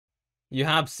You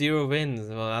have 0 wins.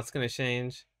 Well, that's gonna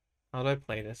change. How do I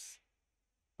play this?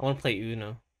 I want to play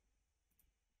Uno.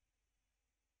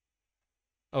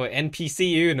 Oh, wait,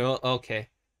 NPC Uno. Okay,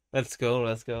 let's go.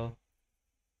 Let's go.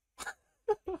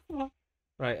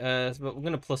 Right. So we're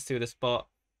gonna +2 the spot.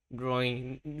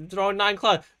 Drawing 9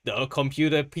 cards. The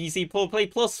computer PC play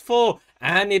 +4,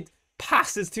 and it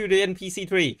passes to the NPC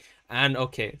 3. And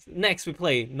okay, next we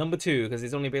play number 2 because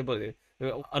it's only able to.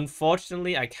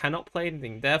 Unfortunately, I cannot play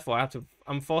anything. Therefore,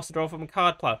 I'm forced to draw from a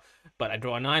card pile. But I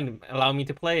draw a 9, allow me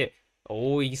to play it.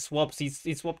 Oh, he swaps. He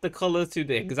swapped the colors to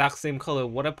the exact same color.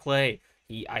 What a play!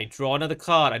 I draw another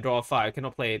card. I draw a 5. I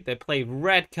cannot play it. They play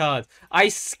red cards. I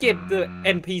skip the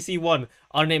NPC 1,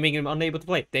 making him unable to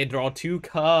play. They draw 2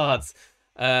 cards.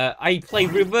 I play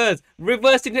reverse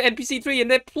into NPC 3,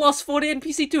 and they +4 the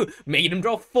NPC 2, making them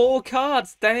draw 4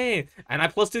 cards. Damn. And I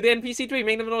 +2 the NPC 3,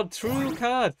 making them draw 2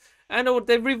 cards. And oh,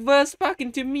 they reverse back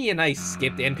into me, and I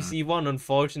skip the NPC 1.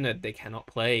 Unfortunate, they cannot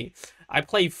play. I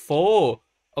play 4.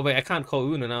 Oh wait, I can't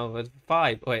call Uno now. It's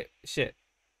 5. Wait, shit.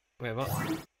 Wait, what?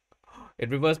 It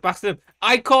reversed back to them.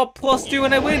 I call +2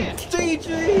 and I win.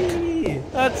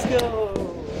 GG! Let's go.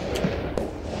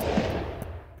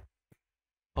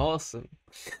 Awesome.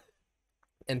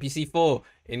 NPC 4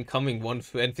 incoming. 1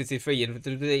 for NPC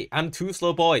 3 and 2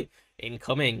 slow boy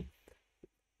incoming.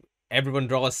 Everyone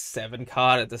draws 7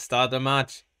 cards at the start of the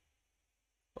match.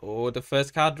 Oh, the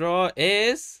first card draw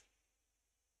is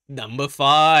number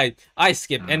 5. I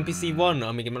skipped NPC 1.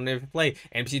 I'm making my play.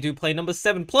 NPC 2 play number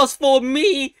 7. +4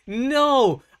 me.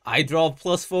 No. I draw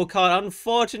 +4 card,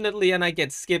 unfortunately, and I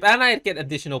get skipped, and I get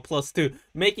additional +2,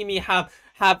 making me have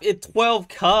it 12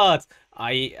 cards. Oh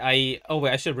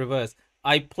wait, I should reverse.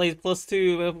 I play +2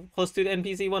 to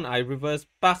NPC 1. I reverse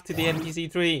back to the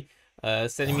NPC 3,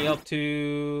 setting me up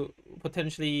to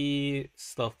potentially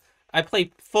stuff. I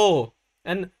play 4,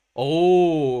 and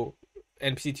oh,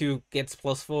 NPC 2 gets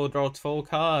 +4, draw 4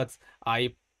 cards.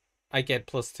 I get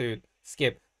 +2,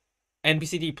 skip.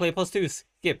 NPC D play +2,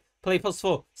 skip. Play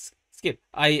 +4, skip.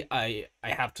 I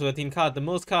have 13 cards. The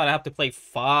most card I have to play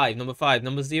 5. Number 5.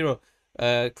 Number 0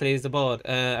 clears the board.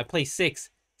 I play 6.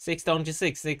 6 down to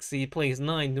 6. 6 he plays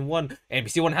 9 and 1.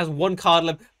 NPC 1 has 1 card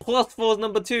left. +4 is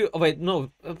number 2. Oh wait,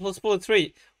 no. +4 is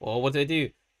 3. Oh, what do I do?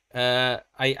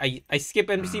 I skip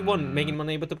NPC 1, making him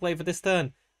unable to play for this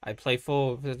turn. I play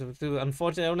 4.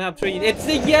 Unfortunately, I only have 3. It's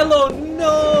the yellow.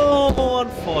 No,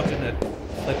 unfortunate.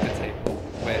 Flip the table.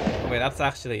 Wait, that's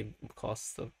actually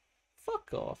cost. So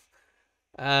fuck off.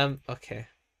 Okay,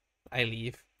 I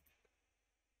leave.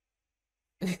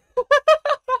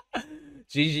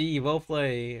 GG, well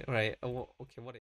played. Right. Okay, what?